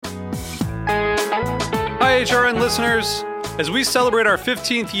HRN listeners. As we celebrate our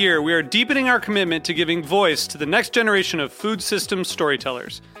 15th year, we are deepening our commitment to giving voice to the next generation of food systems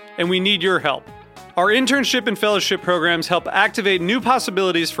storytellers, and we need your help. Our internship and fellowship programs help activate new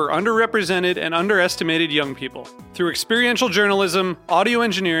possibilities for underrepresented and underestimated young people through experiential journalism, audio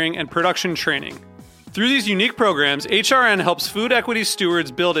engineering, and production training. Through these unique programs, HRN helps food equity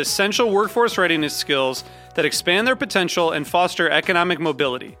stewards build essential workforce readiness skills that expand their potential and foster economic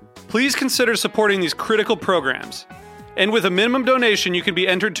mobility. Please consider supporting these critical programs. And with a minimum donation, you can be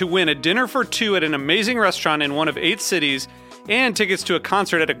entered to win a dinner for two at an amazing restaurant in one of 8 cities and tickets to a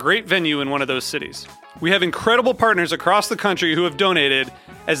concert at a great venue in one of those cities. We have incredible partners across the country who have donated,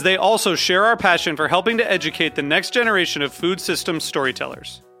 as they also share our passion for helping to educate the next generation of food systems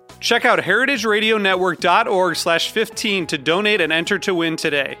storytellers. Check out heritageradionetwork.org/15 to donate and enter to win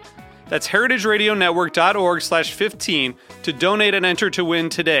today. That's heritageradionetwork.org/15 to donate and enter to win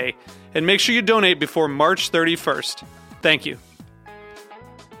today. And make sure you donate before March 31st. Thank you.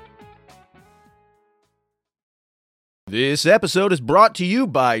 This episode is brought to you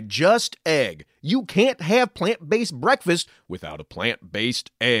by Just Egg. You can't have plant-based breakfast without a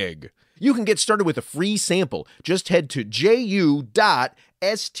plant-based egg. You can get started with a free sample. Just head to ju.st/HRN.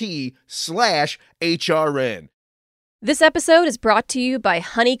 This episode is brought to you by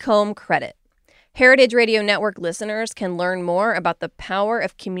Honeycomb Credit. Heritage Radio Network listeners can learn more about the power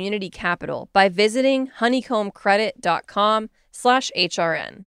of community capital by visiting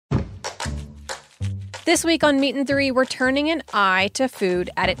honeycombcredit.com/HRN. This week on Meat and Three, we're turning an eye to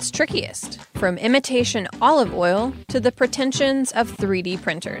food at its trickiest, from imitation olive oil to the pretensions of 3D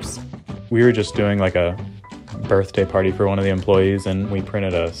printers. We were just doing like a birthday party for one of the employees, and we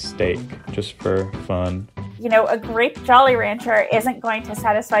printed a steak just for fun. You know, a grape Jolly Rancher isn't going to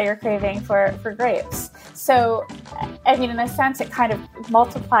satisfy your craving for grapes. So, I mean, in a sense, it kind of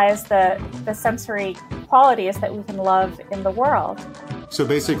multiplies the sensory qualities that we can love in the world. So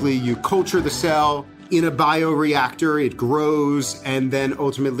basically, you culture the cell in a bioreactor, it grows, and then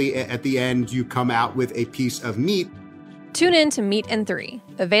ultimately at the end, you come out with a piece of meat. Tune in to Meat and Three,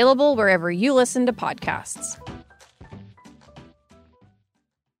 available wherever you listen to podcasts.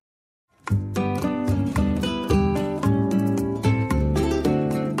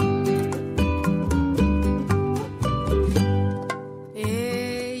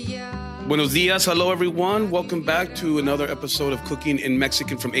 Buenos dias. Hello, everyone. Welcome back to another episode of Cooking in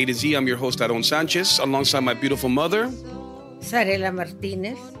Mexican from A to Z. I'm your host, Aaron Sanchez, alongside my beautiful mother, Sarela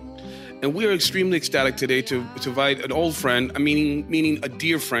Martinez. And we are extremely ecstatic today to invite an old friend, meaning a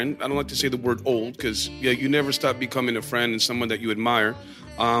dear friend. I don't like to say the word old because you never stop becoming a friend and someone that you admire.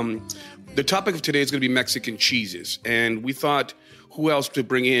 The topic of today is going to be Mexican cheeses. And we thought, who else to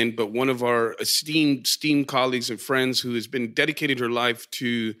bring in but one of our esteemed colleagues and friends who has been dedicated her life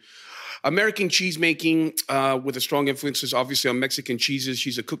to American cheese making with a strong influences, obviously, on Mexican cheeses.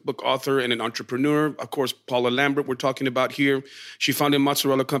 She's a cookbook author and an entrepreneur. Of course, Paula Lambert, we're talking about here. She founded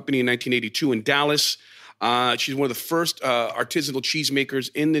Mozzarella Company in 1982 in Dallas. She's one of the first artisanal cheesemakers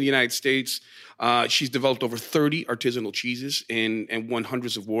in the United States. She's developed over 30 artisanal cheeses and won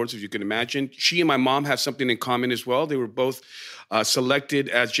hundreds of awards, if you can imagine. She and my mom have something in common as well. They were both selected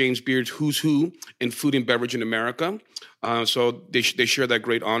as James Beard's Who's Who in Food and Beverage in America. So they share that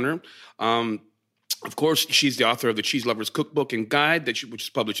great honor. Of course, she's the author of the Cheese Lovers Cookbook and Guide, which was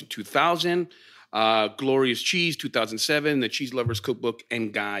published in 2000. Glorious Cheese, 2007, the Cheese Lovers Cookbook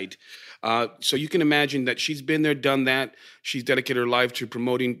and Guide. So you can imagine that she's been there, done that. She's dedicated her life to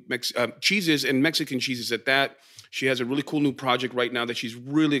promoting cheeses and Mexican cheeses at that. She has a really cool new project right now that she's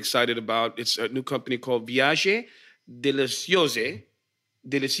really excited about. It's a new company called Viaje Deliciose,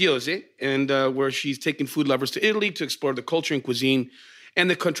 and where she's taking food lovers to Italy to explore the culture and cuisine and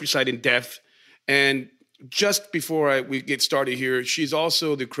the countryside in depth. And just before we get started here, she's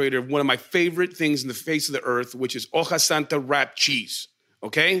also the creator of one of my favorite things in the face of the earth, which is Hoja Santa wrapped cheese,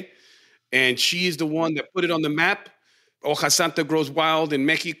 okay? And she is the one that put it on the map. Hoja Santa grows wild in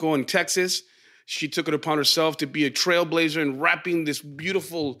Mexico and Texas. She took it upon herself to be a trailblazer in wrapping this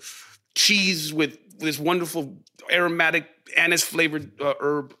beautiful cheese with this wonderful aromatic anise-flavored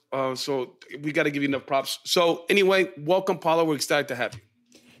herb. So we got to give you enough props. So anyway, welcome, Paula. We're excited to have you.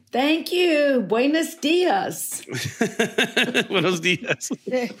 Thank you. Buenos dias. Buenos dias.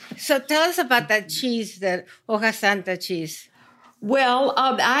 So tell us about that cheese, that Hoja Santa cheese. Well,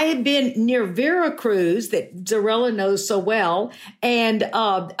 I had been near Veracruz that Zarella knows so well, and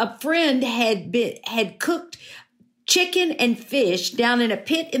a friend had cooked chicken and fish down in a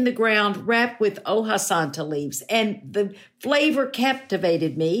pit in the ground wrapped with hoja santa leaves. And the flavor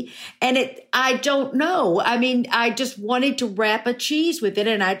captivated me. And I don't know. I mean, I just wanted to wrap a cheese with it.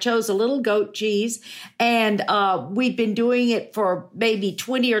 And I chose a little goat cheese. And we've been doing it for maybe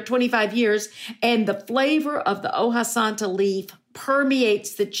 20 or 25 years. And the flavor of the hoja santa leaf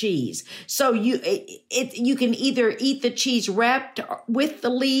permeates the cheese. So you can either eat the cheese wrapped with the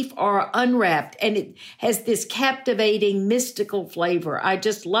leaf or unwrapped, and it has this captivating mystical flavor. I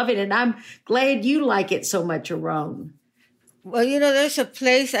just love it, and I'm glad you like it so much, Aron. Well, there's a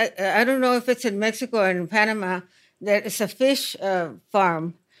place, I don't know if it's in Mexico or in Panama, that is a fish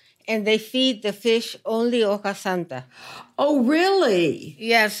farm, and they feed the fish only hoja santa. Oh, really?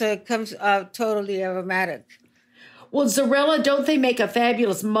 Yeah, so it comes out totally aromatic. Well, Zarela, don't they make a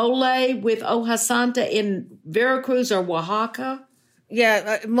fabulous mole with hoja santa in Veracruz or Oaxaca?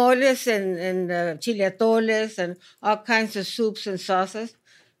 Yeah, moles and chile atoles and all kinds of soups and sauces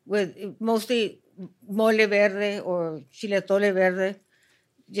with mostly mole verde or chile atole verde,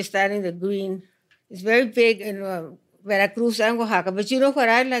 just adding the green. It's very big in Veracruz and Oaxaca. But you know what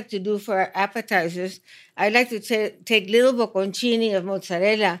I like to do for appetizers? I like to take little bocconcini of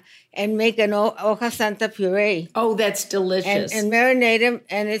mozzarella and make an hoja santa puree. Oh, that's delicious. And marinate them,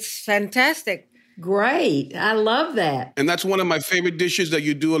 and it's fantastic. Great. I love that. And that's one of my favorite dishes that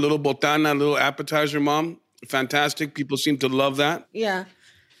you do, a little botana, a little appetizer, Mom. Fantastic. People seem to love that. Yeah.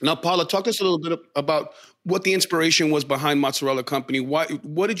 Now, Paula, talk to us a little bit about what the inspiration was behind Mozzarella Company.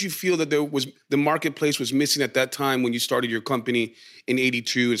 What did you feel that the marketplace was missing at that time when you started your company in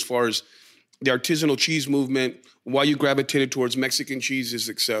 '82, as far as the artisanal cheese movement, why you gravitated towards Mexican cheeses,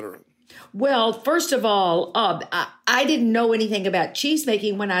 et cetera? Well, first of all, I didn't know anything about cheese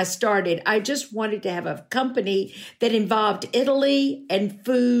making when I started. I just wanted to have a company that involved Italy and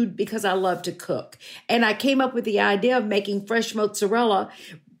food because I love to cook. And I came up with the idea of making fresh mozzarella.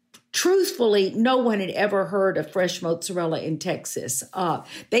 Truthfully, no one had ever heard of fresh mozzarella in Texas.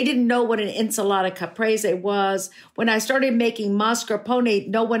 They didn't know what an ensalada caprese was. When I started making mascarpone,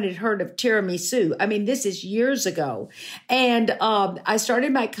 no one had heard of tiramisu. I mean, this is years ago. And I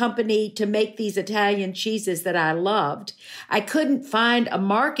started my company to make these Italian cheeses that I loved. I couldn't find a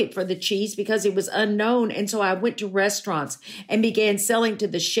market for the cheese because it was unknown. And so I went to restaurants and began selling to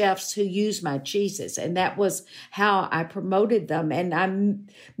the chefs who used my cheeses. And that was how I promoted them. And I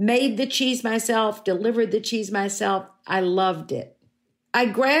made the cheese myself, delivered the cheese myself. I loved it. I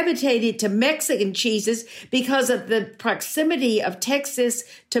gravitated to Mexican cheeses because of the proximity of Texas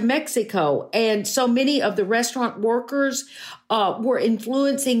to Mexico. And so many of the restaurant workers were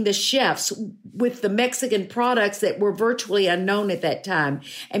influencing the chefs with the Mexican products that were virtually unknown at that time.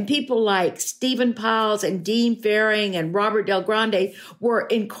 And people like Stephen Piles and Dean Faring and Robert Del Grande were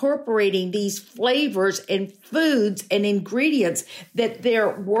incorporating these flavors and foods and ingredients that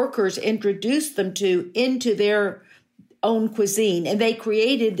their workers introduced them to into their own cuisine. And they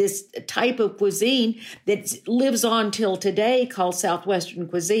created this type of cuisine that lives on till today called Southwestern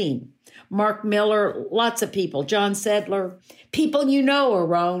cuisine. Mark Miller, lots of people, John Sedler, people you know,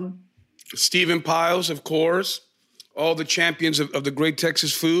 Aron. Stephen Piles, of course, all the champions of the great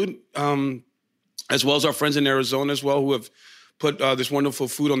Texas food, as well as our friends in Arizona as well, who have put this wonderful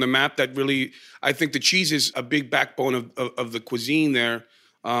food on the map that really, I think the cheese is a big backbone of the cuisine there.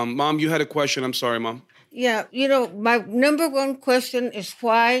 Mom, you had a question. I'm sorry, Mom. Yeah, my number one question is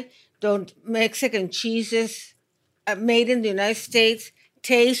why don't Mexican cheeses made in the United States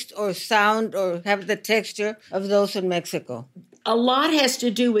taste or sound or have the texture of those in Mexico? A lot has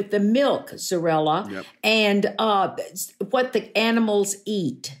to do with the milk, Zarela, yep, and what the animals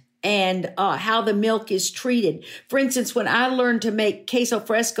eat and how the milk is treated. For instance, when I learned to make queso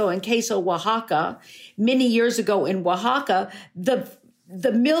fresco and queso Oaxaca many years ago in Oaxaca,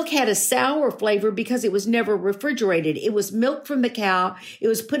 the milk had a sour flavor because it was never refrigerated. It was milk from the cow. It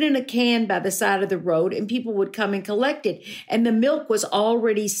was put in a can by the side of the road and people would come and collect it. And the milk was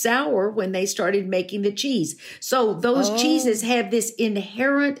already sour when they started making the cheese. So those cheeses have this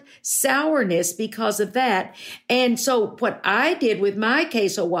inherent sourness because of that. And so what I did with my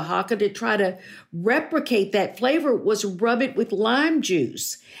queso Oaxaca to try to replicate that flavor was rub it with lime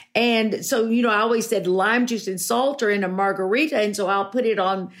juice. And so, I always said lime juice and salt are in a margarita. And so I'll put it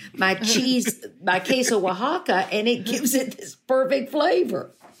on my cheese, my queso Oaxaca, and it gives it this perfect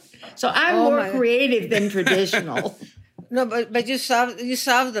flavor. So I'm more creative than traditional. No, but you solved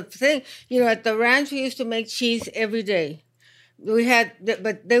the thing. At the ranch, we used to make cheese every day.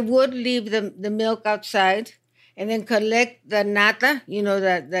 But they would leave the milk outside and then collect the nata,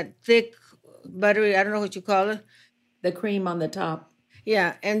 that thick, buttery, I don't know what you call it. The cream on the top.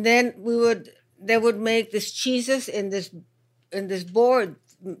 Yeah, and then we would they would make these cheeses in this board,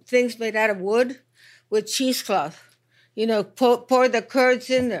 things made out of wood with cheesecloth. Pour the curds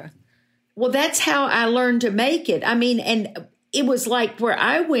in there. Well, that's how I learned to make it. I mean, and it was like where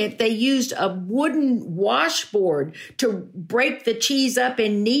I went, they used a wooden washboard to break the cheese up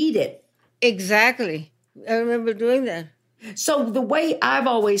and knead it. Exactly. I remember doing that. So the way I've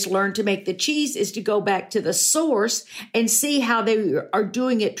always learned to make the cheese is to go back to the source and see how they are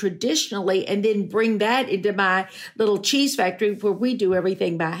doing it traditionally and then bring that into my little cheese factory where we do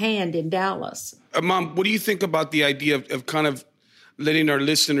everything by hand in Dallas. Mom, what do you think about the idea of kind of letting our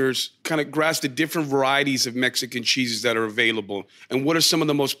listeners kind of grasp the different varieties of Mexican cheeses that are available? And what are some of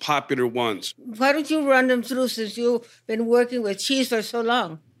the most popular ones? Why don't you run them through since you've been working with cheese for so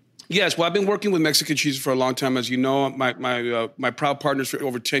long? Yes, well, I've been working with Mexican cheese for a long time. As you know, my proud partners for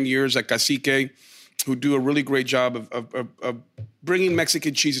over 10 years at Cacique, who do a really great job of bringing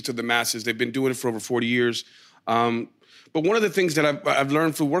Mexican cheeses to the masses. They've been doing it for over 40 years. But one of the things that I've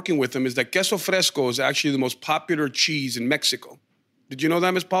learned from working with them is that queso fresco is actually the most popular cheese in Mexico. Did you know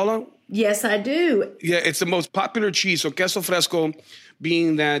that, Ms. Paula? Yes, I do. Yeah, it's the most popular cheese. So queso fresco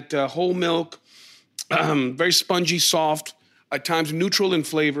being that whole milk, very spongy, soft, at times neutral in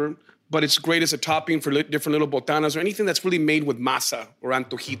flavor, but it's great as a topping for different little botanas or anything that's really made with masa or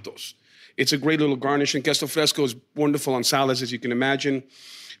antojitos. It's a great little garnish, and queso fresco is wonderful on salads, as you can imagine.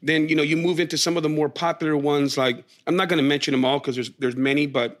 Then, you move into some of the more popular ones, like, I'm not going to mention them all because there's many,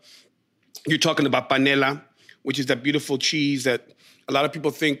 but you're talking about panela, which is that beautiful cheese that a lot of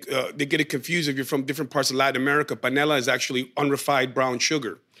people think, they get it confused if you're from different parts of Latin America. Panela is actually unrefined brown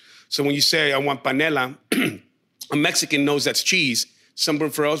sugar. So when you say, I want panela, a Mexican knows that's cheese. Someone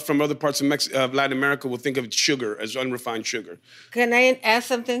from other parts of Latin America will think of sugar as unrefined sugar. Can I ask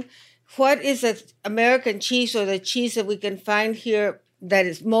something? What is the American cheese or the cheese that we can find here that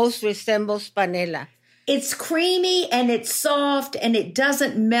is most resembles panela? It's creamy and it's soft and it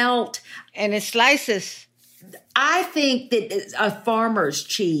doesn't melt. And it slices. I think that a farmer's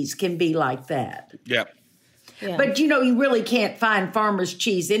cheese can be like that. Yeah. But, you really can't find farmer's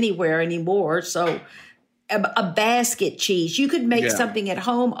cheese anywhere anymore. So a basket cheese, you could make something at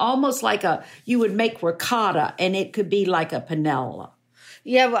home almost like you would make ricotta, and it could be like a panela.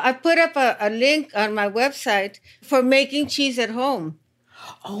 Yeah, well, I put up a link on my website for making cheese at home.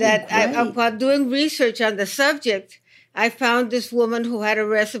 Oh, While doing research on the subject, I found this woman who had a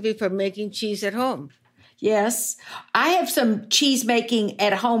recipe for making cheese at home. Yes. I have some cheese making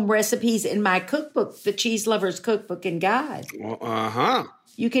at home recipes in my cookbook, the Cheese Lovers Cookbook and Guide. Uh-huh.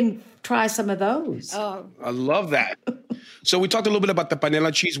 You can try some of those. Oh. I love that. So we talked a little bit about the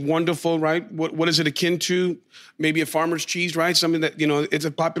panela cheese. Wonderful, right? What is it akin to? Maybe a farmer's cheese, right? Something that, it's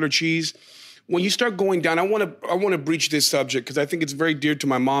a popular cheese. When you start going down, I want to breach this subject because I think it's very dear to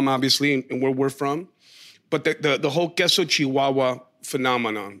my mom, obviously, and where we're from. But the whole queso Chihuahua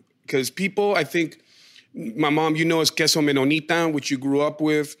phenomenon. Because people, I think, my mom, is queso menonita, which you grew up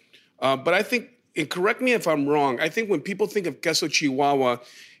with. But I think, and correct me if I'm wrong, I think when people think of queso Chihuahua,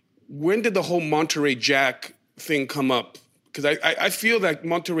 when did the whole Monterey Jack thing come up? Because I feel that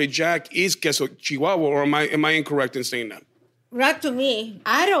Monterey Jack is queso Chihuahua, or am I incorrect in saying that? Not to me.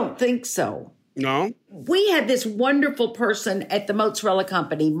 I don't think so. No? We had this wonderful person at the Mozzarella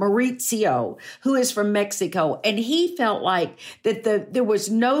Company, Maurizio, who is from Mexico, and he felt like that there was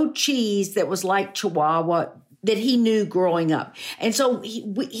no cheese that was like Chihuahua that he knew growing up. And so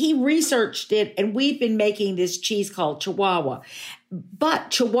he researched it, and we've been making this cheese called Chihuahua. But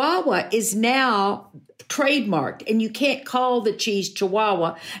Chihuahua is now trademarked, and you can't call the cheese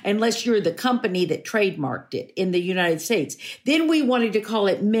Chihuahua unless you're the company that trademarked it in the United States. Then we wanted to call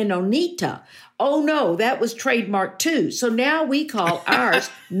it Menonita. Oh no, that was trademarked too. So now we call ours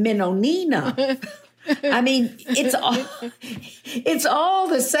Menonina. I mean, it's all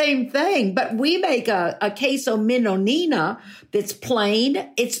the same thing, but we make a queso Menonina that's plain.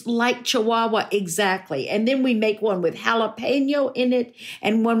 It's like Chihuahua exactly. And then we make one with jalapeno in it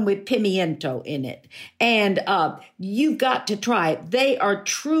and one with pimiento in it. And you've got to try it. They are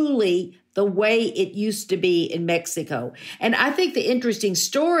truly the way it used to be in Mexico. And I think the interesting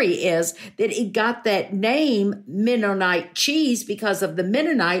story is that it got that name Mennonite cheese because of the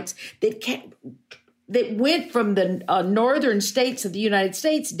Mennonites that went from the northern states of the United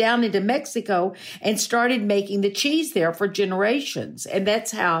States down into Mexico and started making the cheese there for generations. And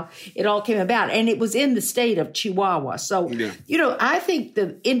that's how it all came about. And it was in the state of Chihuahua. So, I think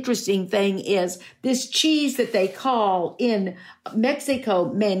the interesting thing is this cheese that they call in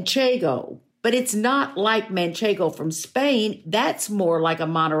Mexico Manchego, but it's not like Manchego from Spain. That's more like a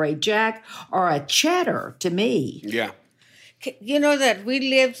Monterey Jack or a cheddar to me. Yeah. You know that we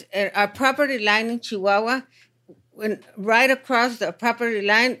lived our property line in Chihuahua. When right across the property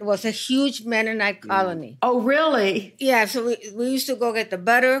line was a huge Mennonite colony. Oh, really? Yeah, so we used to go get the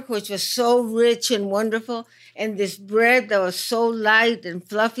butter, which was so rich and wonderful, and this bread that was so light and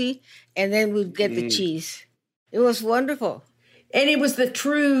fluffy, and then we'd get the cheese. It was wonderful. And it was the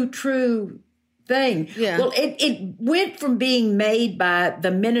true thing. Yeah. Well, it went from being made by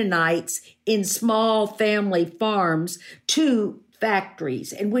the Mennonites in small family farms to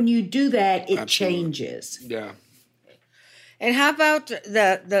factories. And when you do that, it changes. Yeah. And how about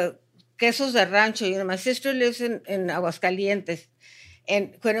the quesos de rancho? You know, my sister lives in Aguascalientes.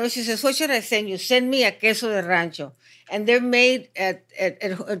 And whenever she says, what should I send you? Send me a queso de rancho. And they're made at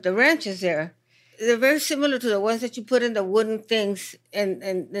the ranches there. They're very similar to the ones that you put in the wooden things and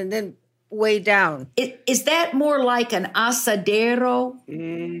then way down. Is that more like an asadero?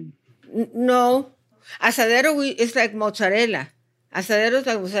 No. Asadero, it's like mozzarella. Asadero is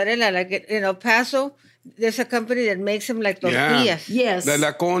like mozzarella. Like in El Paso, there's a company that makes them like tortillas. Yeah. Yes. The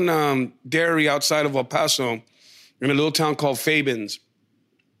Lacon Dairy outside of El Paso, in a little town called Fabens.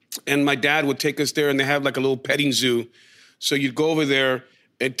 And my dad would take us there, and they have like a little petting zoo. So you'd go over there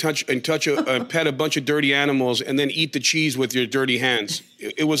and pet a bunch of dirty animals, and then eat the cheese with your dirty hands.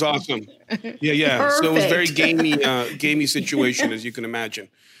 It was awesome. Yeah. Perfect. So it was very gamey situation, as you can imagine.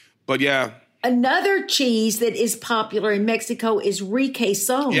 But yeah. Another cheese that is popular in Mexico is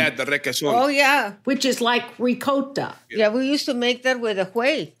requesón. Yeah, the requesón. Oh, yeah. Which is like ricotta. Yeah, we used to make that with a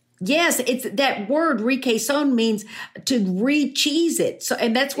whey. Yes, it's that word requesón means to re-cheese it. So,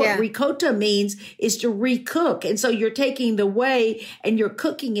 and that's what ricotta means, is to recook. And so you're taking the whey and you're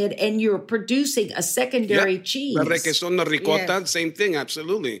cooking it and you're producing a secondary cheese. The requesón, the ricotta, same thing,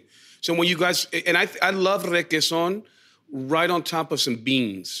 absolutely. So when you guys, and I love requesón right on top of some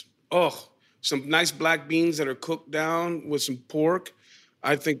beans. Oh, some nice black beans that are cooked down with some pork.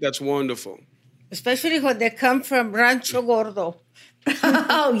 I think that's wonderful. Especially when they come from Rancho Gordo.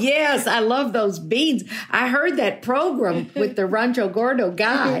 Oh, yes. I love those beans. I heard that program with the Rancho Gordo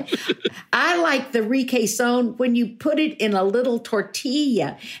guy. I like the requesón when you put it in a little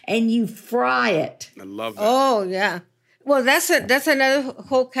tortilla and you fry it. I love that. Oh, yeah. Well, that's another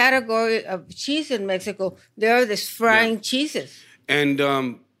whole category of cheese in Mexico. There are these frying cheeses. And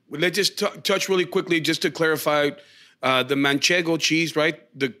let's just touch really quickly, just to clarify, the Manchego cheese, right?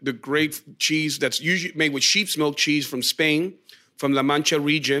 The great cheese that's usually made with sheep's milk cheese from Spain, from La Mancha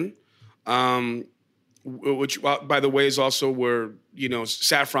region, which, by the way, is also where,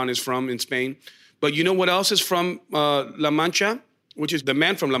 saffron is from in Spain. But you know what else is from La Mancha? Which is the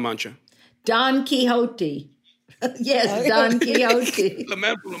man from La Mancha. Don Quixote. Yes, Don Quixote. The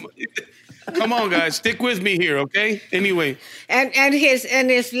man from La Mancha. Come on, guys, stick with me here, okay? Anyway, and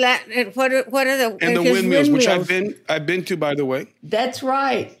what are the windmills, which I've been to, by the way. That's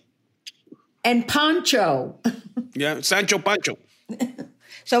right. And Pancho. Yeah, Sancho Pancho.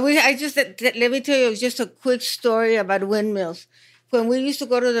 So let me tell you just a quick story about windmills. When we used to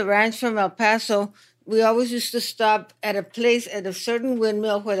go to the ranch from El Paso, we always used to stop at a certain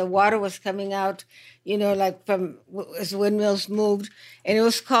windmill where the water was coming out, like from as windmills moved, and it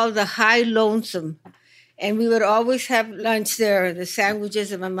was called the High Lonesome. And we would always have lunch there, the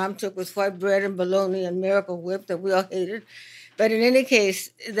sandwiches that my mom took with white bread and bologna and Miracle Whip that we all hated. But in any case,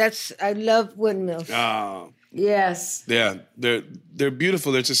 I love windmills. Yes. Yeah, they're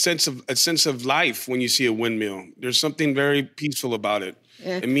beautiful. There's a sense of life when you see a windmill. There's something very peaceful about it.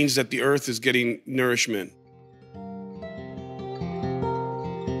 Yeah. It means that the earth is getting nourishment.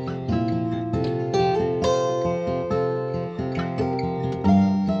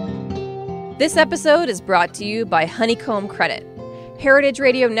 This episode is brought to you by Honeycomb Credit. Heritage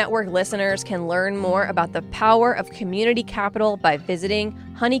Radio Network listeners can learn more about the power of community capital by visiting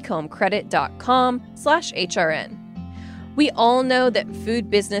honeycombcredit.com/HRN. We all know that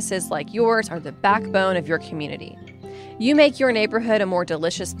food businesses like yours are the backbone of your community. You make your neighborhood a more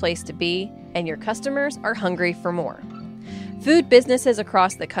delicious place to be, and your customers are hungry for more. Food businesses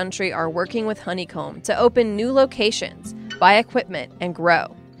across the country are working with Honeycomb to open new locations, buy equipment, and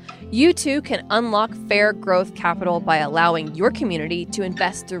grow. You too can unlock fair growth capital by allowing your community to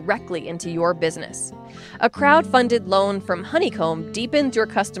invest directly into your business. A crowd-funded loan from Honeycomb deepens your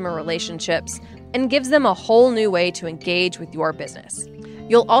customer relationships and gives them a whole new way to engage with your business.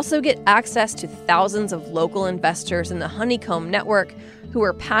 You'll also get access to thousands of local investors in the Honeycomb network who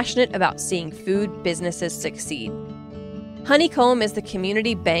are passionate about seeing food businesses succeed. Honeycomb is the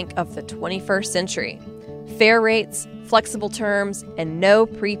community bank of the 21st century. Fair rates, flexible terms, and no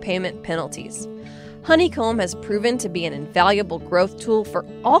prepayment penalties. Honeycomb has proven to be an invaluable growth tool for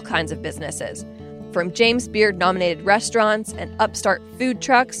all kinds of businesses. From James Beard nominated restaurants and upstart food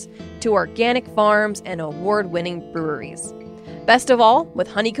trucks to organic farms and award-winning breweries. Best of all, with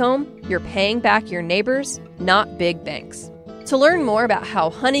Honeycomb, you're paying back your neighbors, not big banks. To learn more about how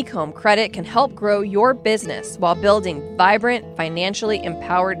Honeycomb Credit can help grow your business while building vibrant, financially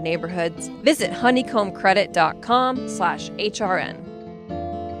empowered neighborhoods, visit honeycombcredit.com/HRN.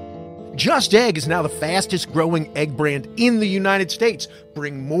 Just Egg is now the fastest growing egg brand in the United States.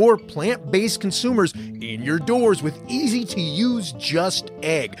 Bring more plant-based consumers in your doors with easy-to-use Just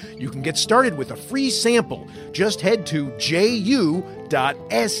Egg. You can get started with a free sample. Just head to ju.st/HRN.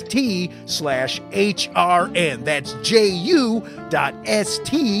 That's ju.st/HRN.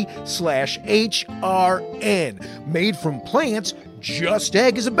 Made from plants, Just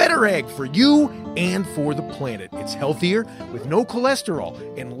Egg is a better egg for you and for the planet. It's healthier with no cholesterol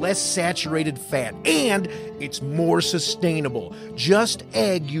and less saturated fat, and it's more sustainable. Just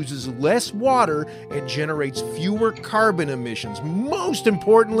Egg uses less water and generates fewer carbon emissions. Most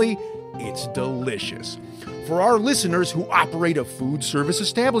importantly, it's delicious. For our listeners who operate a food service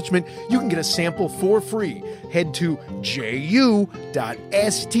establishment, you can get a sample for free. Head to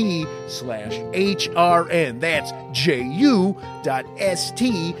ju.st/HRN. That's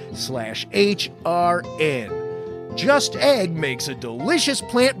ju.st/HRN. Just Egg makes a delicious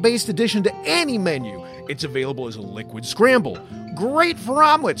plant-based addition to any menu. It's available as a liquid scramble. Great for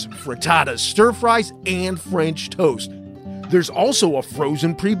omelets, frittatas, stir-fries, and French toast. There's also a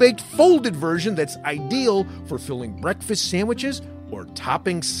frozen pre-baked folded version that's ideal for filling breakfast sandwiches or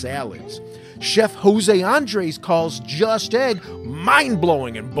topping salads. Chef Jose Andres calls Just Egg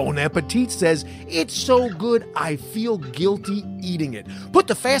mind-blowing, and Bon Appetit says, "It's so good I feel guilty eating it." Put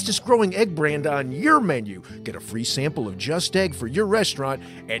the fastest growing egg brand on your menu. Get a free sample of Just Egg for your restaurant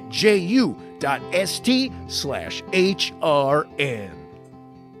at ju.st/HRN.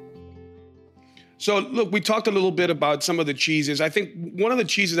 So, look, we talked a little bit about some of the cheeses. I think one of the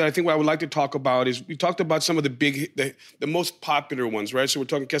cheeses that I would like to talk about is we talked about some of the most popular ones, right? So we're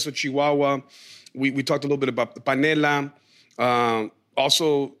talking queso Chihuahua. We talked a little bit about the panela.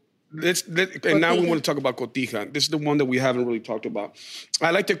 Also, and now we want to talk about cotija. This is the one that we haven't really talked about.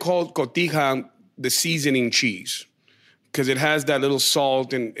 I like to call cotija the seasoning cheese because it has that little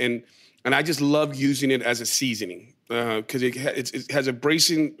salt, and I just love using it as a seasoning because it has a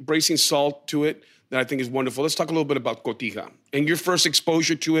bracing salt to it that I think is wonderful. Let's talk a little bit about cotija and your first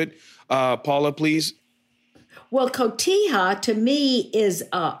exposure to it, Paula, please. Well, cotija to me is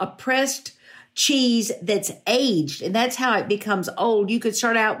a pressed cheese that's aged, and that's how it becomes old. You could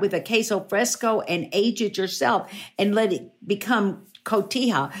start out with a queso fresco and age it yourself and let it become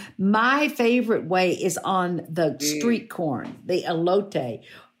cotija. My favorite way is on the street corn, the elote.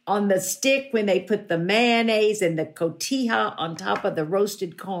 On the stick when they put the mayonnaise and the cotija on top of the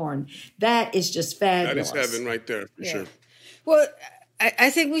roasted corn. That is just fabulous. That is heaven right there, for sure. Well, I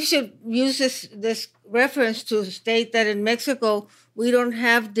think we should use this reference to state that in Mexico, we don't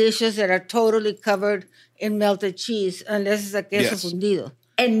have dishes that are totally covered in melted cheese unless it's a queso fundido.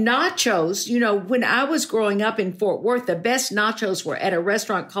 And nachos, when I was growing up in Fort Worth, the best nachos were at a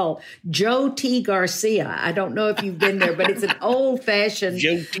restaurant called Joe T. Garcia. I don't know if you've been there, but it's an old-fashioned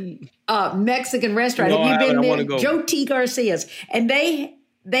Mexican restaurant. No, Have you been there? I wanna go. Joe T. Garcia's. And they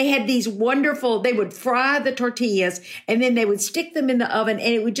had these wonderful, they would fry the tortillas and then they would stick them in the oven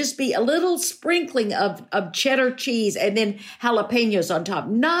and it would just be a little sprinkling of cheddar cheese and then jalapenos on top.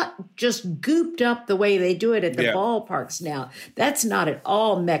 Not just gooped up the way they do it at the ballparks now. That's not at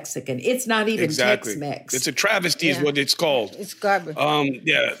all Mexican. It's not even Tex-Mex. It's a travesty is what it's called. It's garbage.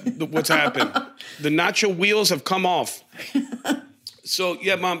 What's happened? The nacho wheels have come off. So,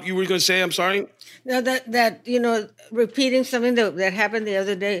 Mom, you were going to say, I'm sorry? No, that repeating something that happened the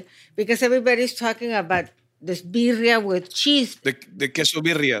other day, because everybody's talking about this birria with cheese. The queso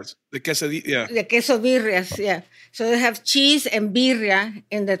birrias. The quesadilla. The queso birrias, yeah. So they have cheese and birria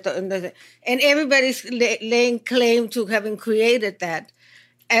in the and everybody's laying claim to having created that,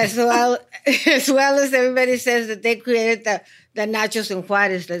 as well as everybody says that they created the nachos and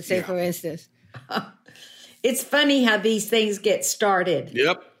Juarez, let's say, for instance. It's funny how these things get started.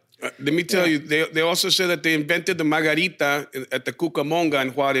 Yep. Let me tell you, they also said that they invented the margarita at the Cucamonga in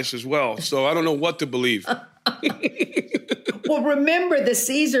Juarez as well. So I don't know what to believe. Well, remember, the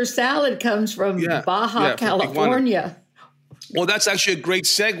Caesar salad comes from Baja California. Well, that's actually a great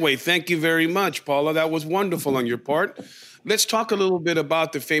segue. Thank you very much, Paula. That was wonderful on your part. Let's talk a little bit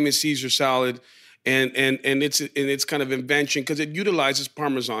about the famous Caesar salad and its kind of invention, because it utilizes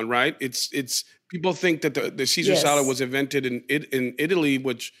Parmesan, right? It's people think that the Caesar salad was invented in Italy,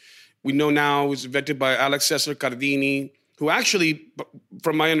 which we know now was invented by Alex Cesar Cardini, who actually,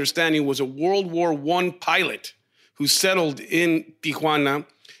 from my understanding, was a World War I pilot who settled in Tijuana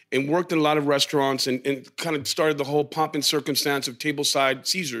and worked in a lot of restaurants and kind of started the whole pomp and circumstance of tableside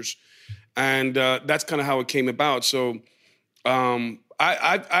Caesars. And that's kind of how it came about. So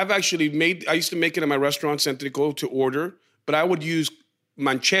I've actually I used to make it in my restaurant, Centrico, to order, but I would use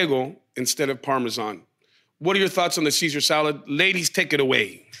manchego instead of Parmesan. What are your thoughts on the Caesar salad? Ladies, take it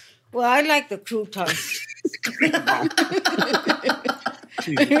away. Well, I like the croutons.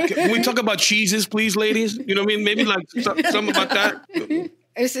 Can we talk about cheeses, please, ladies? You know what I mean? Maybe like something about that.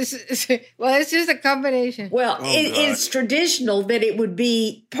 It's just a combination. Well, it's traditional that it would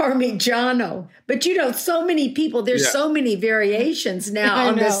be Parmigiano. But, so many people, there's so many variations now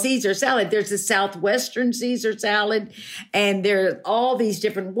on the Caesar salad. There's the Southwestern Caesar salad, and there are all these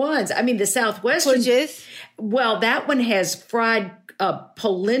different ones. I mean, the Southwestern, well, that one has fried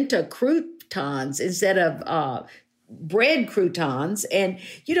polenta croutons instead of bread croutons, and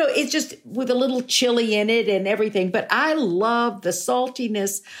it's just with a little chili in it and everything. But I love the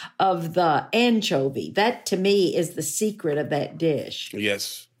saltiness of the anchovy. That to me is the secret of that dish.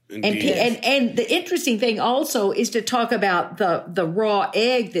 Yes. And the interesting thing also is to talk about the raw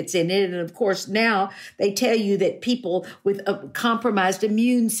egg that's in it. And of course, now they tell you that people with compromised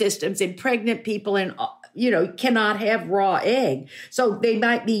immune systems and pregnant people and cannot have raw egg. So they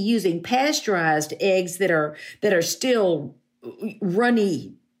might be using pasteurized eggs that are still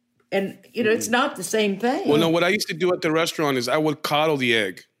runny. And, it's not the same thing. Well, no, what I used to do at the restaurant is I would coddle the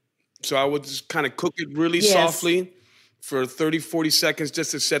egg. So I would just kind of cook it really softly for 30, 40 seconds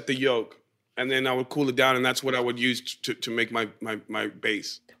just to set the yolk. And then I would cool it down, and that's what I would use to make my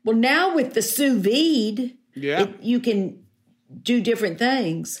base. Well, now with the sous vide, you can do different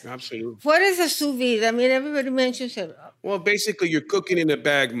things. Absolutely. What is a sous vide? I mean, everybody mentions it. Well, basically, you're cooking in a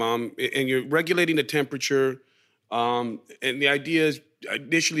bag, Mom, and you're regulating the temperature. And the idea is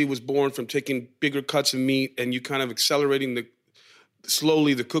initially was born from taking bigger cuts of meat, and you kind of accelerating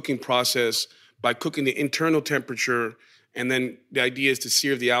slowly the cooking process by cooking the internal temperature. And then the idea is to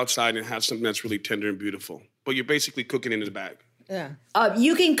sear the outside and have something that's really tender and beautiful. But you're basically cooking in a bag. Yeah.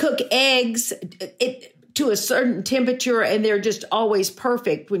 You can cook eggs to a certain temperature, and they're just always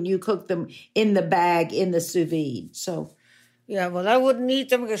perfect when you cook them in the bag in the sous vide. So, yeah, well, I wouldn't eat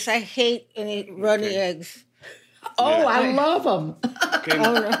them because I hate any runny eggs. Oh, I love them. Okay,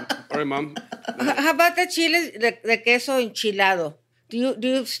 all right, Mom. How about the chiles, the queso enchilado? Do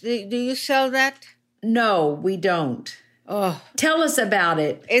you sell that? No, we don't. Oh, tell us about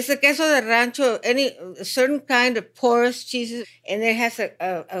it. It's a queso de rancho, a certain kind of porous cheeses, and it has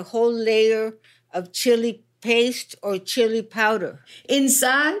a whole layer of chili paste or chili powder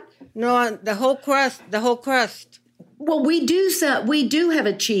inside. No, the whole crust. Well, we do have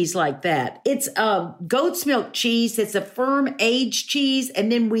a cheese like that. It's goat's milk cheese. It's a firm aged cheese, and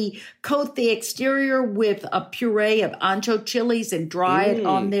then we coat the exterior with a puree of ancho chilies and dry it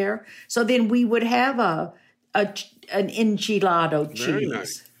on there. So then we would have an enchilado cheese. Very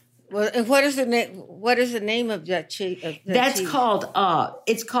nice. Well, and what is the name? What is the name of that cheese? That's called.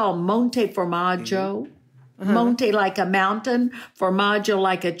 It's called Monte Formaggio. Mm-hmm. Monte like a mountain, Formaggio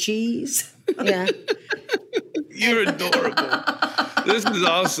like a cheese. Yeah. You're adorable. This is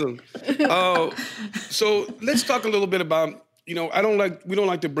awesome. So let's talk a little bit about. We don't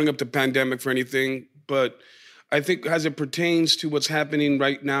like to bring up the pandemic for anything, but I think as it pertains to what's happening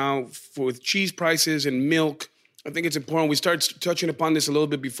right now with cheese prices and milk, I think it's important. We started touching upon this a little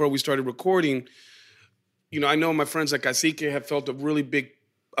bit before we started recording. I know my friends like Cacique have felt a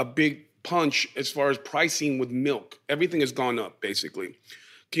big punch as far as pricing with milk. Everything has gone up, basically.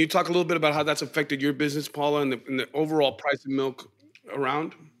 Can you talk a little bit about how that's affected your business, Paula, and the overall price of milk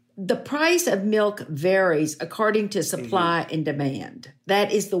around? The price of milk varies according to supply and demand.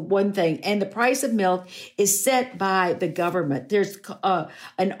 That is the one thing. And the price of milk is set by the government. There's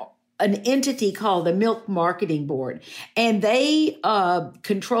an entity called the Milk Marketing Board, and they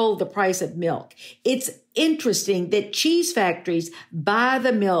control the price of milk. It's interesting that cheese factories buy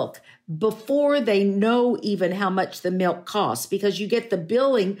the milk before they know even how much the milk costs, because you get the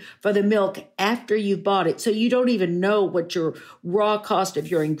billing for the milk after you've bought it. So you don't even know what your raw cost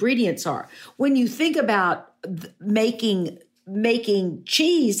of your ingredients are. When you think about making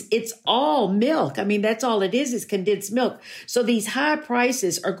cheese, it's all milk. I mean, that's all it is condensed milk. So these high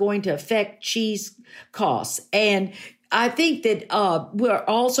prices are going to affect cheese costs. And I think that we're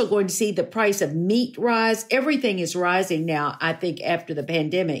also going to see the price of meat rise. Everything is rising now, I think, after the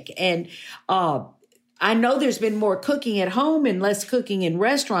pandemic. And I know there's been more cooking at home and less cooking in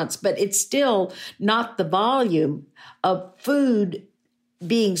restaurants, but it's still not the volume of food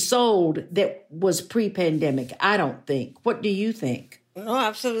being sold that was pre-pandemic. I don't think. What do you think? No,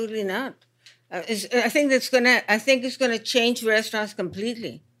 absolutely not. I think it's gonna change restaurants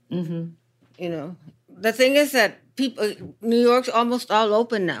completely. Mm-hmm. You know, the thing is that New York's almost all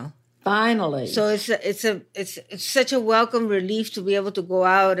open now. Finally. So it's such a welcome relief to be able to go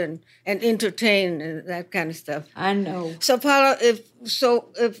out and entertain and that kind of stuff. I know. So Paula, if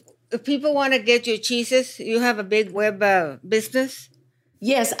people want to get your cheeses, you have a big web business.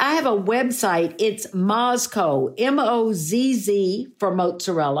 Yes, I have a website. It's Mozco, Mozz for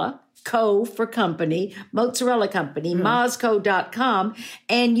mozzarella, co for company, mozzarella company, Mozco.com.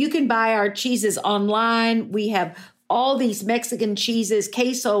 And you can buy our cheeses online. We have all these Mexican cheeses,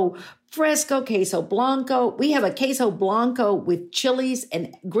 queso fresco, queso blanco. We have a queso blanco with chilies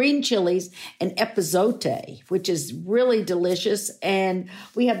and green chilies and epazote, which is really delicious. And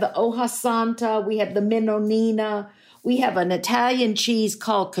we have the hoja santa. We have the menonina. We have an Italian cheese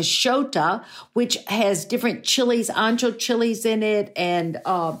called cachota, which has different chilies, ancho chilies in it. And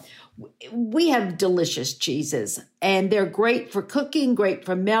we have delicious cheeses. And they're great for cooking, great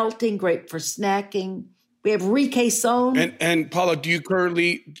for melting, great for snacking. We have requesón. And Paula,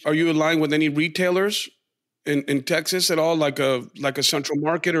 are you aligned with any retailers in Texas at all, like a Central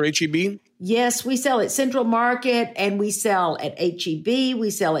Market or HEB? Yes, we sell at Central Market and we sell at HEB.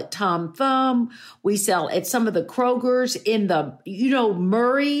 We sell at Tom Thumb. We sell at some of the Krogers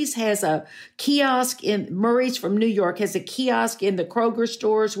Murray's has a kiosk Murray's from New York has a kiosk in the Kroger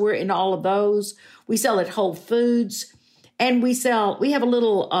stores. We're in all of those. We sell at Whole Foods. And we have a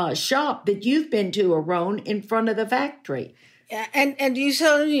little shop that you've been to, Aron, in front of the factory. Yeah, and do you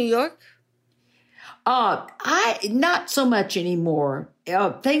sell in New York? Not so much anymore.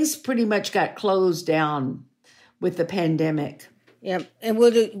 Things pretty much got closed down with the pandemic. Yeah, and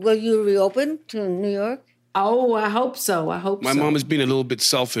will you reopen to New York? Oh, I hope so. My mom is being a little bit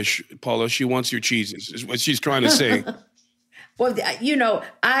selfish, Paula. She wants your cheeses, is what she's trying to say. Well,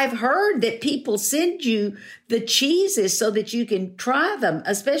 I've heard that people send you the cheeses so that you can try them,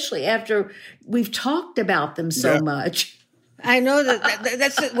 especially after we've talked about them so much. I know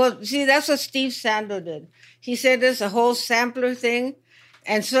that's what Steve Sando did. He said there's a whole sampler thing,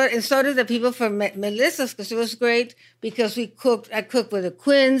 and so did the people from Melissa's, because it was great because I cooked with the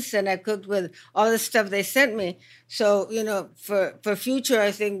Quins and I cooked with all the stuff they sent me. So for future,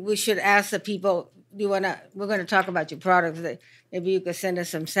 I think we should ask the people. We're going to talk about your products. Maybe you could send us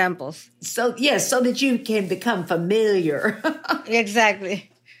some samples. So yes, so that you can become familiar. Exactly.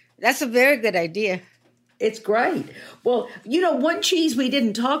 That's a very good idea. It's great. Well, one cheese we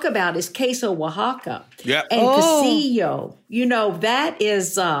didn't talk about is queso Oaxaca. Yeah. And quesillo.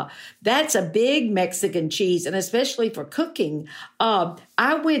 That's a big Mexican cheese, and especially for cooking.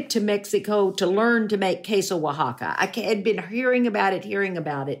 I went to Mexico to learn to make queso Oaxaca. I had been hearing about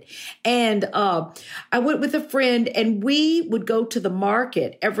it. And I went with a friend, and we would go to the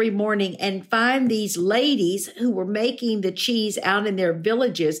market every morning and find these ladies who were making the cheese out in their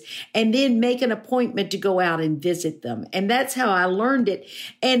villages and then make an appointment to go out and visit them. And that's how I learned it.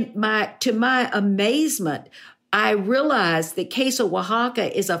 And to my amazement, I realized that queso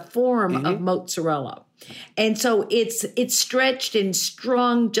Oaxaca is a form of mozzarella. And so it's stretched and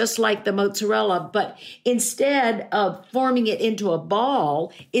strung just like the mozzarella, but instead of forming it into a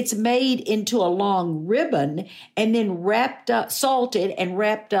ball, it's made into a long ribbon and then wrapped up, salted and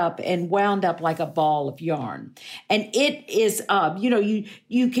wrapped up and wound up like a ball of yarn. And it is,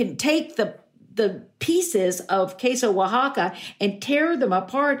 you can take the pieces of queso Oaxaca and tear them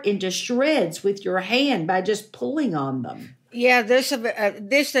apart into shreds with your hand by just pulling on them. Yeah, there's a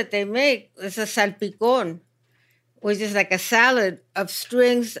dish that they make. It's a salpicón, which is like a salad of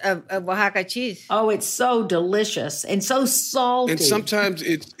strings of Oaxaca cheese. Oh, it's so delicious and so salty. And sometimes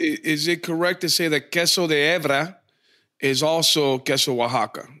is it correct to say that queso de hebra is also queso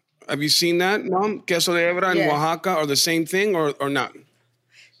Oaxaca? Have you seen that, Mom? Queso de hebra and Oaxaca are the same thing or not?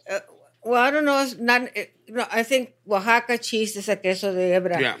 Well, I don't know. It's not. I think Oaxaca cheese is a queso de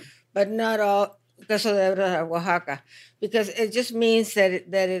hebra, but not all queso de hebra are Oaxaca, because it just means that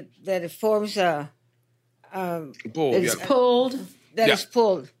it forms a. It's pulled. It's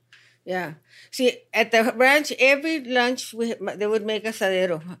pulled. Yeah. See, at the ranch, every lunch they would make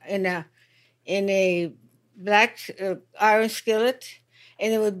asadero in a black iron skillet,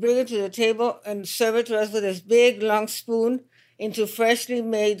 and they would bring it to the table and serve it to us with this big long spoon into freshly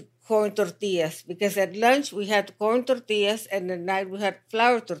made corn tortillas, because at lunch we had corn tortillas and at night we had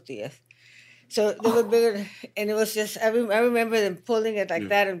flour tortillas. So they would bring it, and it was just, I remember them pulling it like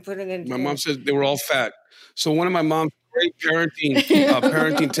that and putting it in. My mom says they were all fat. So one of my mom's great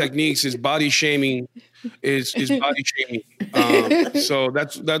parenting techniques is body shaming is body shaming. So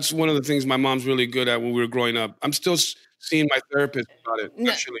that's one of the things my mom's really good at when we were growing up. I'm still seeing my therapist about it.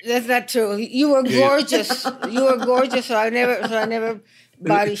 No, Actually, that's not true. You were gorgeous. You were gorgeous. So I never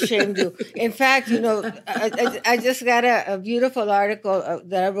body shamed you. In fact, I just got a beautiful article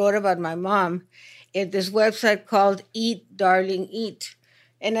that I wrote about my mom at this website called Eat, Darling, Eat.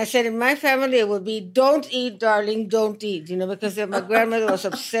 And I said, in my family, it would be, don't eat, darling, don't eat, because my grandmother was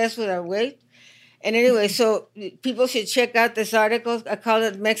obsessed with her weight. And anyway, so people should check out this article. I call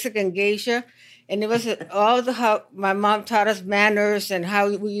it Mexican Geisha. And it was how my mom taught us manners and how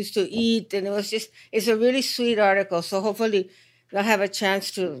we used to eat. And it's a really sweet article. So hopefully I'll have a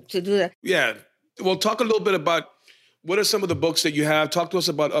chance to do that. Yeah. Well, talk a little bit about what are some of the books that you have. Talk to us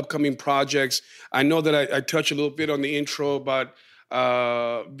about upcoming projects. I know that I touched a little bit on the intro about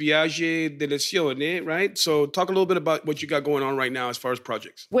Viaje de Lezione, right? So talk a little bit about what you got going on right now as far as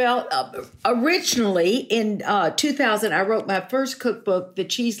projects. Well, originally in 2000, I wrote my first cookbook, The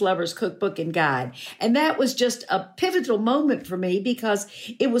Cheese Lover's Cookbook and Guide. And that was just a pivotal moment for me because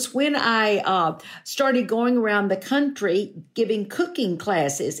it was when I started going around the country giving cooking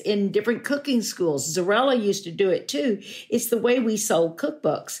classes in different cooking schools. Zarella used to do it too. It's the way we sold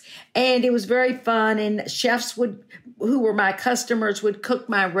cookbooks. And it was very fun, and chefs who were my customers would cook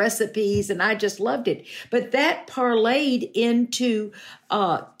my recipes, and I just loved it. But that parlayed into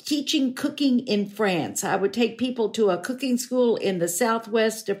teaching cooking in France. I would take people to a cooking school in the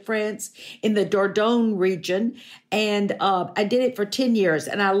southwest of France, in the Dordogne region, and I did it for 10 years,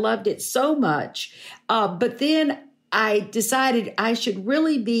 and I loved it so much. But then I decided I should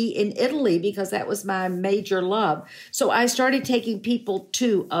really be in Italy because that was my major love. So I started taking people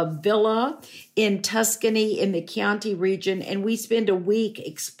to a villa in Tuscany in the Chianti region, and we spend a week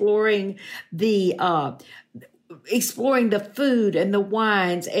exploring the food and the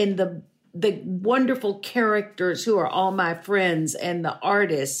wines and the wonderful characters who are all my friends and the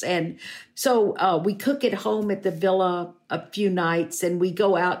artists. And so we cook at home at the villa a few nights, and we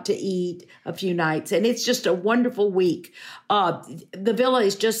go out to eat a few nights, and it's just a wonderful week. The villa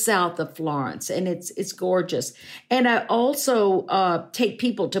is just south of Florence, and it's gorgeous. And I also take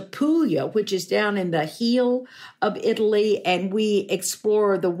people to Puglia, which is down in the heel of Italy, and we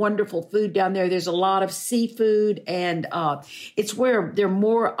explore the wonderful food down there. There's a lot of seafood, and it's where there are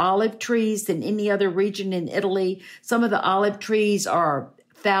more olive trees than any other region in Italy. Some of the olive trees are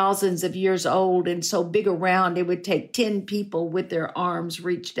thousands of years old and so big around, it would take 10 people with their arms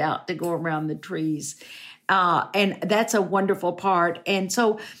reached out to go around the trees. And that's a wonderful part. And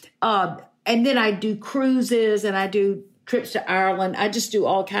so, and then I do cruises and I do trips to Ireland. I just do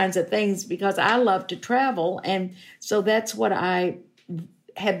all kinds of things because I love to travel. And so that's what I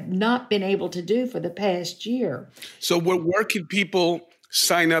have not been able to do for the past year. So where can people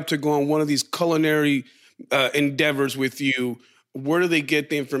sign up to go on one of these culinary endeavors with you? Where do they get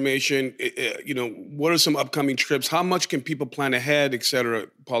the information? What are some upcoming trips? How much can people plan ahead, et cetera,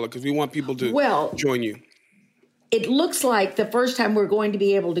 Paula? Because we want people to join you. It looks like the first time we're going to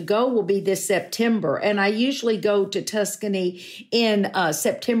be able to go will be this September. And I usually go to Tuscany in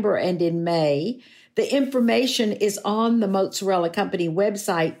September and in May. The information is on the Mozzarella Company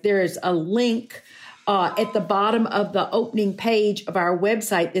website. There is a link at the bottom of the opening page of our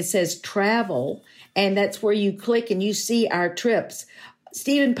website that says travel. And that's where you click and you see our trips.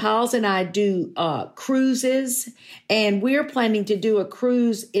 Stephen Piles and I do cruises, and we're planning to do a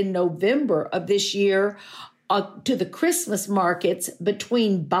cruise in November of this year to the Christmas markets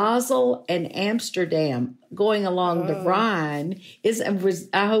between Basel and Amsterdam, going along the Rhine.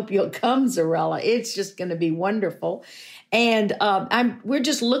 I hope you'll come, Zarella. It's just going to be wonderful. And we're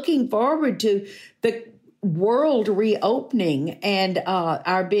just looking forward to the world reopening and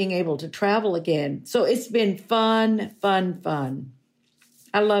our being able to travel again. So it's been fun.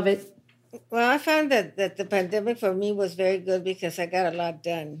 I love it. Well, I found that the pandemic for me was very good because I got a lot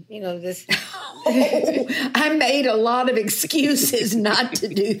done. I made a lot of excuses not to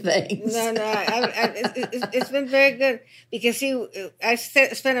do things. No, it's been very good because I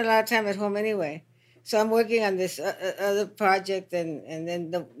spent a lot of time at home anyway. So I'm working on this other project and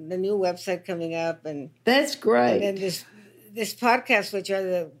then the new website coming up. And that's great. And then this podcast, which are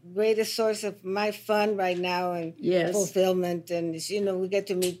the greatest source of my fun right now and fulfillment. And, we get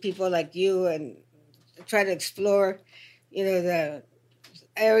to meet people like you and try to explore, the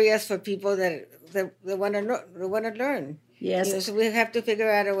areas for people that want to learn. Yes. So we have to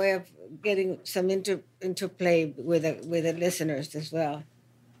figure out a way of getting some interplay with the listeners as well.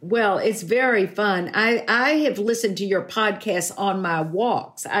 Well, it's very fun. I have listened to your podcast on my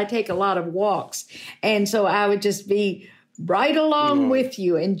walks. I take a lot of walks. And so I would just be right along with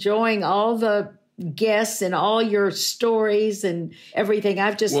you, enjoying all the guests and all your stories and everything.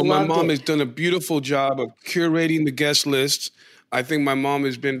 I've just loved it. Well, my mom has done a beautiful job of curating the guest list. I think my mom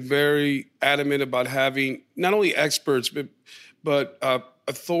has been very adamant about having not only experts, but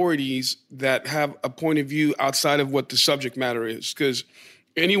authorities that have a point of view outside of what the subject matter is. Because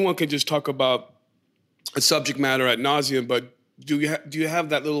anyone can just talk about a subject matter ad nauseum, but do you have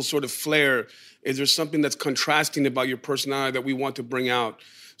that little sort of flair? Is there something that's contrasting about your personality that we want to bring out?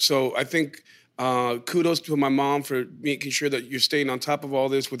 So I think kudos to my mom for making sure that you're staying on top of all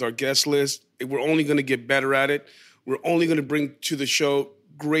this with our guest list. We're only going to get better at it. We're only going to bring to the show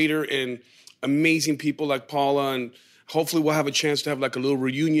greater and amazing people like Paula, and hopefully we'll have a chance to have like a little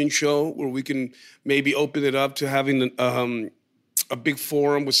reunion show where we can maybe open it up to having a big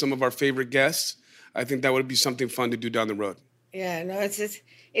forum with some of our favorite guests. I think that would be something fun to do down the road. Yeah, no,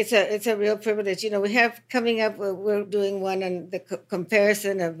 it's a real privilege. You know, we have coming up, we're doing one on the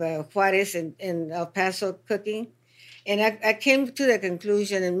comparison of Juarez and El Paso cooking. And I came to the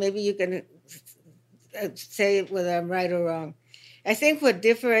conclusion, and maybe you can say whether I'm right or wrong. I think what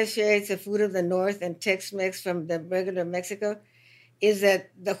differentiates the food of the North and Tex-Mex from the regular Mexico is that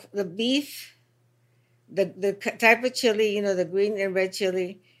the beef, the type of chili, you know, the green and red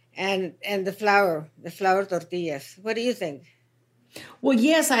chili, and the flour tortillas. What do you think? Well,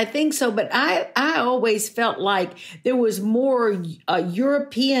 yes, I think so. But I always felt like there was more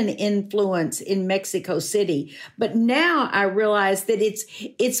European influence in Mexico City. But now I realize that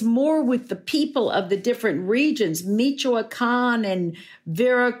it's more with the people of the different regions, Michoacan and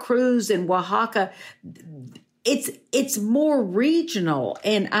Veracruz and Oaxaca. It's more regional.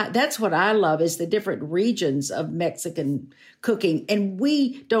 And that's what I love is the different regions of Mexican cooking. And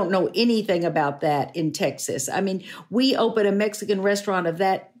we don't know anything about that in Texas. I mean, we open a Mexican restaurant of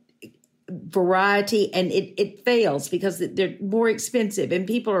that variety and it fails because they're more expensive. And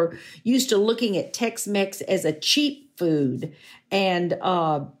people are used to looking at Tex-Mex as a cheap food. And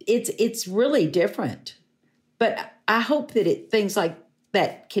it's really different. But I hope that things like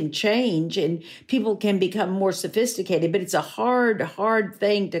that can change and people can become more sophisticated. But it's a hard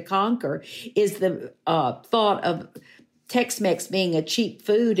thing to conquer is the thought of Tex-Mex being a cheap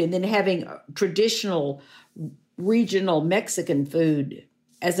food and then having traditional regional Mexican food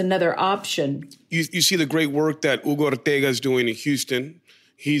as another option. You see the great work that Hugo Ortega is doing in Houston.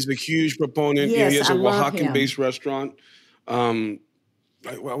 He's a huge proponent. Yes, he has a Oaxacan-based restaurant.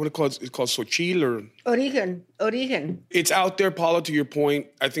 What would it call? It's called Xochitl or Origen. It's out there, Paula. To your point,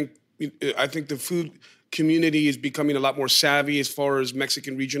 I think the food community is becoming a lot more savvy as far as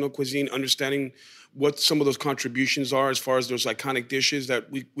Mexican regional cuisine, understanding what some of those contributions are as far as those iconic dishes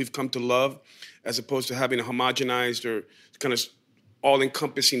that we've come to love, as opposed to having a homogenized or kind of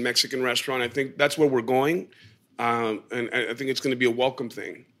all-encompassing Mexican restaurant. I think that's where we're going, and I think it's going to be a welcome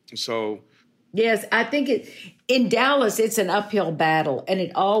thing. So. Yes, I think in Dallas, it's an uphill battle, and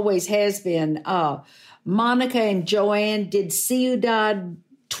it always has been. Monica and Joanne did Ciudad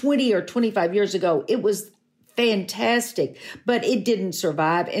 20 or 25 years ago. It was fantastic, but it didn't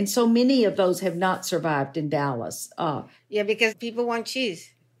survive. And so many of those have not survived in Dallas. Yeah, because people want cheese.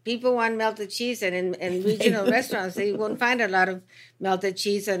 People want melted cheese, and in regional restaurants, they won't find a lot of melted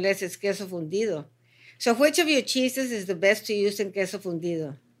cheese unless it's queso fundido. So which of your cheeses is the best to use in queso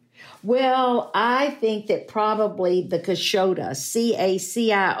fundido? Well, I think that probably the Cachota,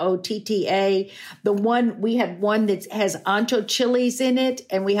 Caciotta. We have one that has ancho chilies in it,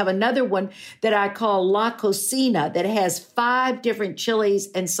 and we have another one that I call La Cocina that has 5 different chilies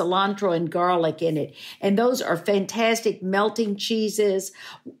and cilantro and garlic in it. And those are fantastic melting cheeses.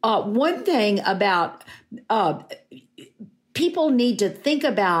 One thing about people need to think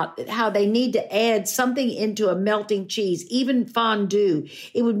about how they need to add something into a melting cheese, even fondue.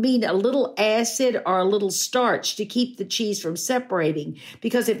 It would mean a little acid or a little starch to keep the cheese from separating.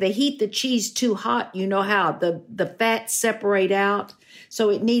 Because if they heat the cheese too hot, you know how the fats separate out. So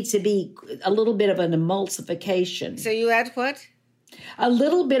it needs to be a little bit of an emulsification. So you add what? A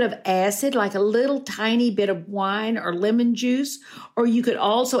little bit of acid, like a little tiny bit of wine or lemon juice, or you could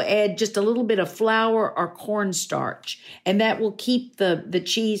also add just a little bit of flour or cornstarch, and that will keep the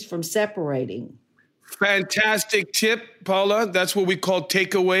cheese from separating. Fantastic tip, Paula. That's what we call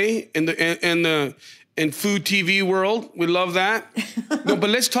takeaway in food TV world. We love that. No, but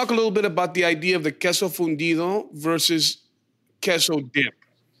let's talk a little bit about the idea of the queso fundido versus queso dip.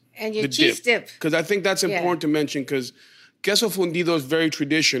 And your cheese dip. Because I think that's important to mention, because queso fundido is very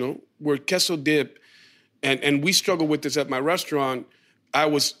traditional, where queso dip, and we struggle with this at my restaurant. I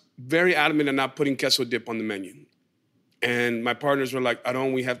was very adamant on not putting queso dip on the menu. And my partners were like,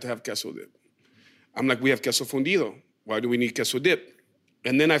 we have to have queso dip. I'm like, we have queso fundido. Why do we need queso dip?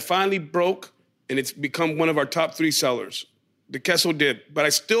 And then I finally broke and it's become one of our top 3 sellers, the queso dip. But I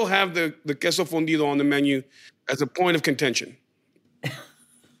still have the queso fundido on the menu as a point of contention.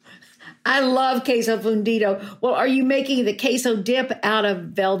 I love queso fundido. Well, are you making the queso dip out of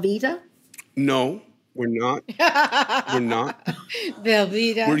Velveeta? No, we're not. We're not.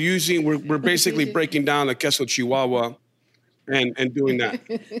 Velveeta. We're basically breaking down a queso Chihuahua and doing that.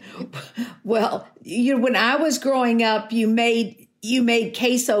 Well, when I was growing up, you made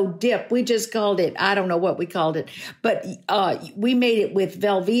queso dip. We just called it, I don't know what we called it, but we made it with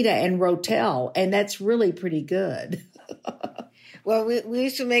Velveeta and Rotel, and that's really pretty good. Well, we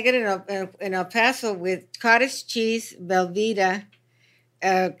used to make it in El Paso with cottage cheese, Velveeta,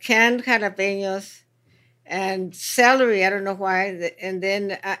 canned jalapenos, and celery. I don't know why, and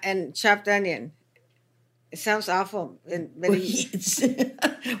then and chopped onion. It sounds awful. We'll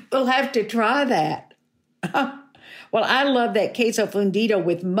have to try that. Well, I love that queso fundido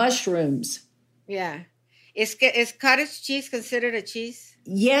with mushrooms. Yeah. Is cottage cheese considered a cheese?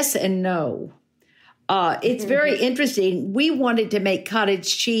 Yes and no. It's very interesting. We wanted to make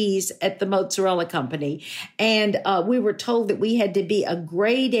cottage cheese at the Mozzarella Company, and we were told that we had to be a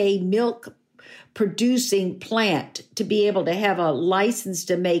grade A milk producing plant to be able to have a license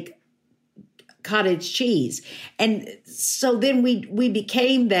to make cottage cheese. And so then we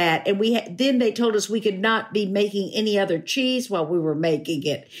became that, and then they told us we could not be making any other cheese while we were making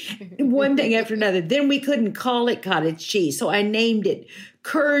it. One thing after another. Then we couldn't call it cottage cheese, so I named it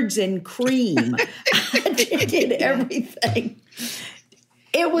curds and cream. I did everything.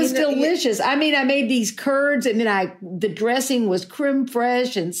 It was delicious. I mean, I made these curds, and then the dressing was creme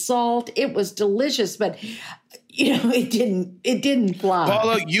fraiche and salt. It was delicious, but it didn't fly.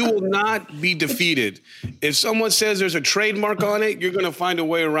 Paula, you will not be defeated. If someone says there's a trademark on it, you're going to find a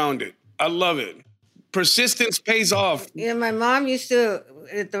way around it. I love it. Persistence pays off. My mom used to,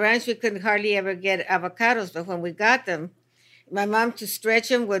 at the ranch, we couldn't hardly ever get avocados, but when we got them, my mom, to stretch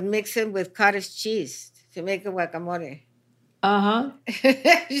them, would mix them with cottage cheese to make a guacamole. Uh-huh.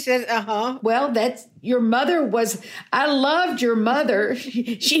 She says, uh-huh. Well, I loved your mother.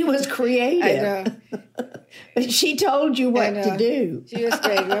 She was creative. I know. But she told you what to do. She was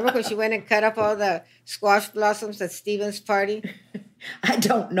great. Remember when she went and cut up all the squash blossoms at Stephen's party? I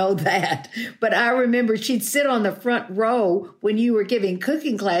don't know that. But I remember she'd sit on the front row when you were giving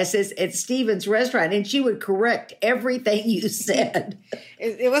cooking classes at Stephen's restaurant, and she would correct everything you said.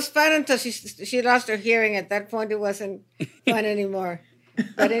 It was fun until she lost her hearing. At that point, it wasn't fun anymore.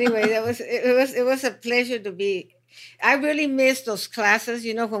 But anyway, it was a pleasure to be. I really missed those classes,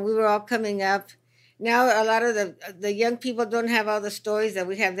 when we were all coming up. Now a lot of the young people don't have all the stories that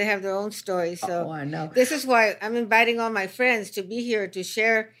we have. They have their own stories. So I know. This is why I'm inviting all my friends to be here to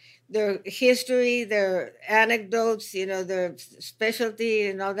share their history, their anecdotes, their specialty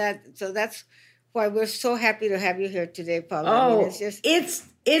and all that. So that's why we're so happy to have you here today, Paula.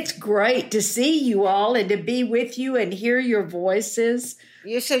 It's great to see you all and to be with you and hear your voices.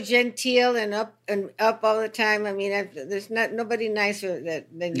 You're so genteel and up all the time. I mean, there's nobody nicer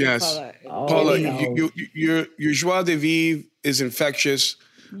than you, Paula. Paula, your joie de vivre is infectious.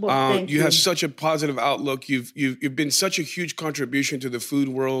 Well, you have such a positive outlook. You've been such a huge contribution to the food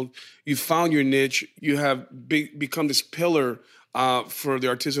world. You've found your niche. You have become this pillar for the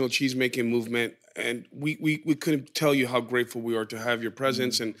artisanal cheesemaking movement. And we couldn't tell you how grateful we are to have your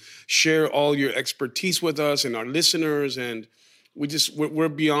presence and share all your expertise with us and our listeners. And we're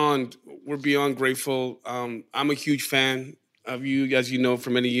beyond grateful. I'm a huge fan of you, as you know,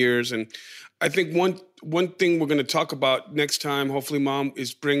 for many years. And I think one thing we're going to talk about next time, hopefully, Mom,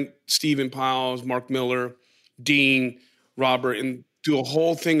 is bring Stephen Piles, Mark Miller, Dean, Robert, and do a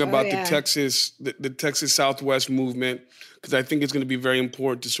whole thing about the Texas Southwest movement, because I think it's going to be very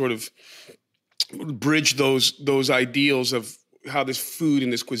important to sort of bridge those ideals of how this food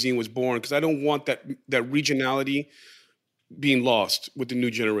and this cuisine was born, because I don't want that regionality being lost with the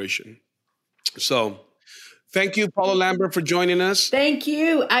new generation. So thank you, Paula Lambert, for joining us. Thank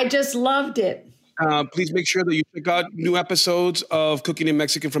you. I just loved it. Please make sure that you check out new episodes of Cooking in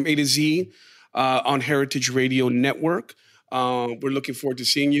Mexican from A to Z on Heritage Radio Network. We're looking forward to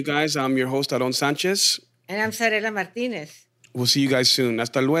seeing you guys. I'm your host, Aarón Sánchez. And I'm Sarela Martinez. We'll see you guys soon.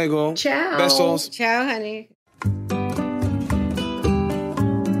 Hasta luego. Ciao. Besos. Ciao, honey.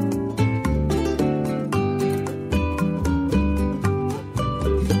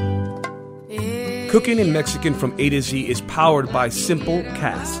 Cooking in Mexican from A to Z is powered by Simple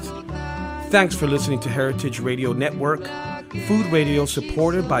Cast. Thanks for listening to Heritage Radio Network, food radio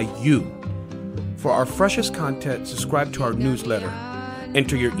supported by you. For our freshest content, subscribe to our newsletter.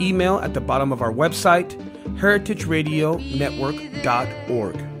 Enter your email at the bottom of our website,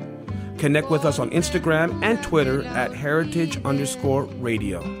 heritageradionetwork.org. Connect with us on Instagram and Twitter at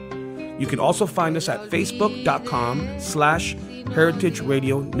heritage_radio. You can also find us at facebook.com/Heritage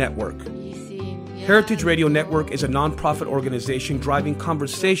Radio Network. Heritage Radio Network is a nonprofit organization driving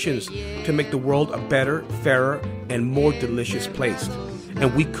conversations to make the world a better, fairer, and more delicious place.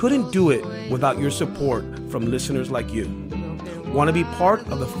 And we couldn't do it without your support from listeners like you. Want to be part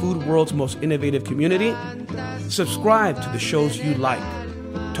of the food world's most innovative community? Subscribe to the shows you like.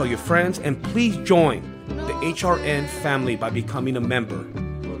 Tell your friends, and please join the HRN family by becoming a member.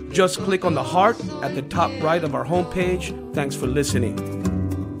 Just click on the heart at the top right of our homepage. Thanks for listening.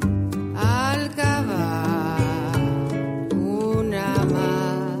 Al cavar una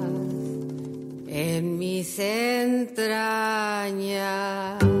más en mis entrañas.